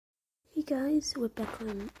Hey guys, we're back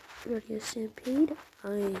on Rodeo Stampede.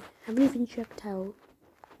 I haven't even checked how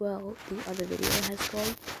well the other video has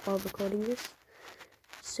gone while recording this,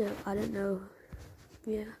 so I don't know.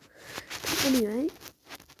 Yeah. But anyway,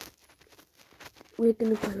 we're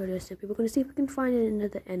gonna play Rodeo Stampede. We're gonna see if we can find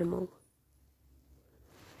another animal.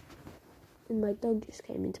 And my dog just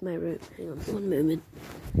came into my room. Hang on one moment.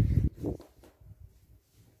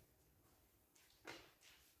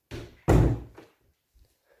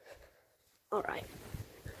 Alright,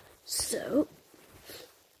 so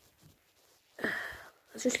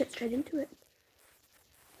let's just get straight into it.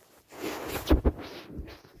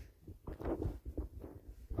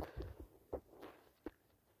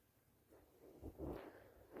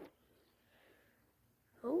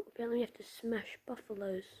 Oh, apparently we have to smash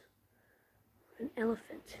buffaloes. An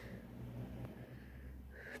elephant.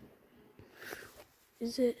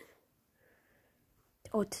 Is it?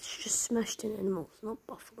 Oh, it's just smashed in animals, not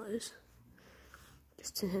buffaloes.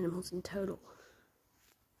 Just 10 animals in total.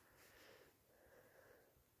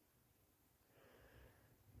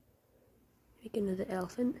 Make another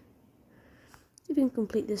elephant. See if we can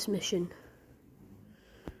complete this mission.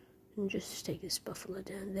 And just take this buffalo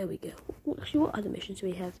down. There we go. Actually, what other missions do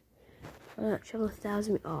we have? Travel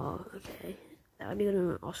 1,000. Oh, okay. That would be good on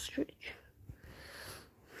an ostrich.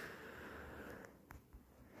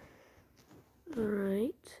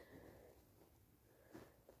 Alright.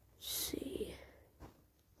 Let's see.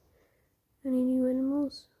 Any new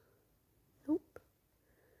animals? Nope.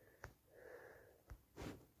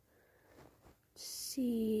 Let's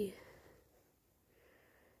see.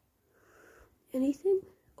 Anything?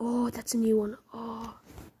 Oh, that's a new one. Oh.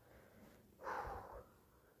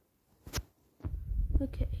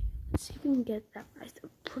 Okay, let's see if we can get that. I'm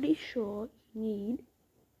pretty sure you need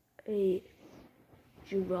a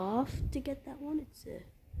giraffe to get that one.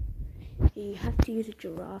 You have to use a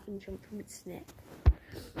giraffe and jump from its neck.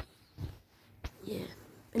 Yeah.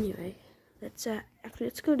 Anyway, let's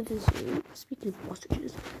go to the zoo. Speaking of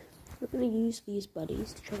ostriches, we're gonna use these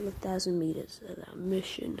buddies to travel 1,000 meters. That's our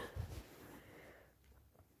mission.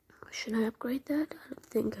 Should I upgrade that? I don't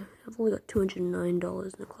think. I've only got $209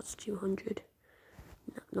 and it costs $200.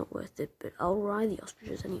 No, not worth it. But I'll ride the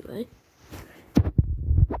ostriches anyway.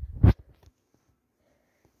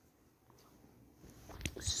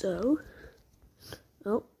 So,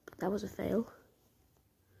 oh, that was a fail.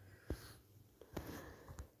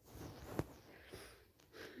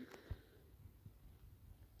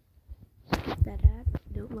 That ad.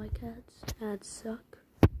 I don't like ads. Ads suck.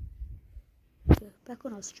 Okay, back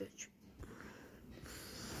on ostrich.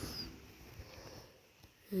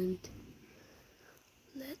 And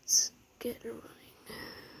let's get running.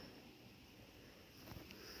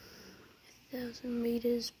 1,000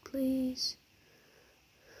 meters, please.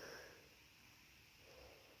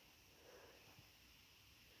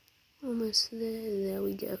 Almost there. There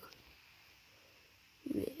we go.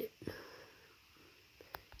 We made it.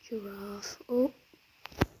 Giraffe. Oh,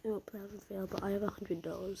 nope, that was a fail. But I have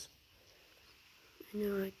 $100. I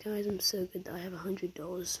know, right, guys? I'm so good that I have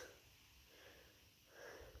 $100.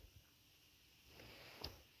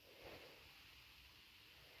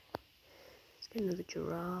 Let's get another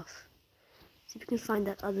giraffe. See if we can find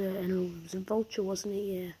that other animal. It was a vulture, wasn't it?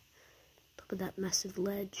 Yeah. Top of that massive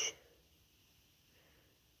ledge.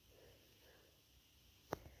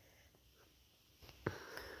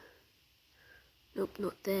 Nope,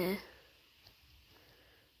 not there.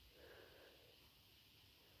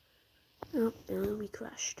 Oh, and we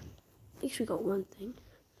crashed. At least we got one thing.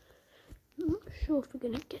 I'm not sure if we're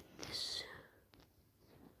gonna get this.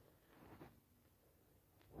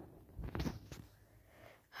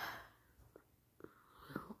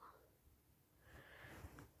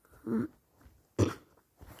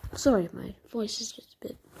 Sorry, my voice is just a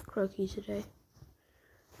bit croaky today.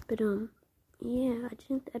 But yeah,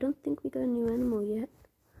 I don't think we got a new animal yet.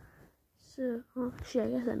 So, oh, actually, I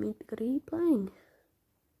guess that means we gotta keep playing.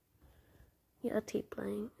 Yeah, let's keep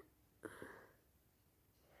playing.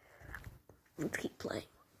 Let's keep playing.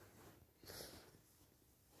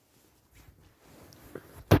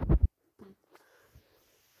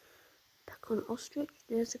 Back on ostrich.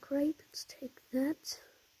 There's a crate. Let's take that.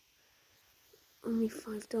 Only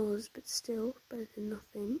 $5, but still better than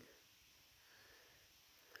nothing.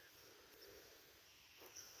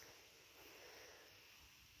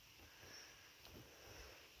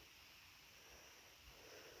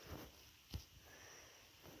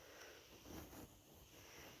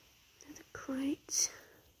 Crate.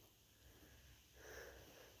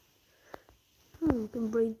 We can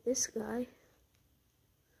breed this guy.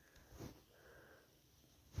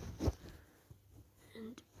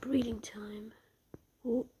 And breeding time.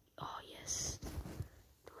 Oh, yeah.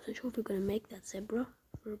 wasn't sure if we were going to make that zebra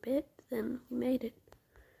for a bit, then we made it,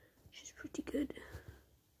 which is pretty good.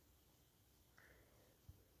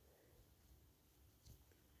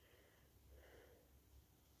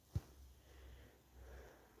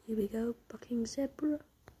 Here we go, bucking zebra.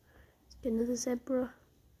 Let's get another zebra.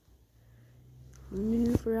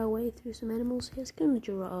 Maneuver our way through some animals here. Let's go on the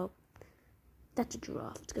giraffe. That's a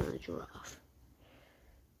giraffe. Let's go on the giraffe.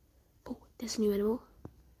 Oh, there's a new animal.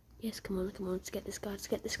 Yes, come on, let's get this guy,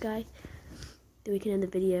 Then we can end the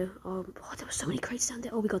video. Oh, there were so many crates down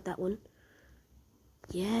there. Oh, we got that one.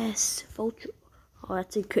 Yes, Vulture. Oh,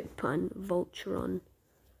 that's a good pun. Vulture-on.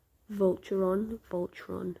 Vulture-on.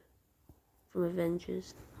 From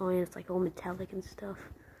Avengers. Oh yeah, it's like all metallic and stuff.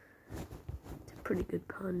 It's a pretty good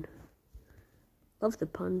pun. Love the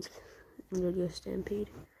puns in Rodeo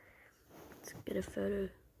Stampede. Let's get a photo.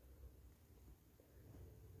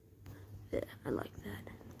 Yeah, I like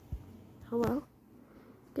that. Oh well.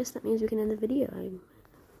 Guess that means we can end the video.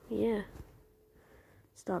 Yeah.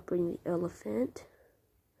 Start bringing the elephant.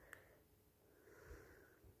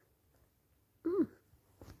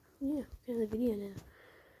 Yeah, end the video now.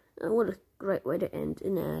 Oh, what a great way to end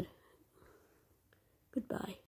an ad. Goodbye.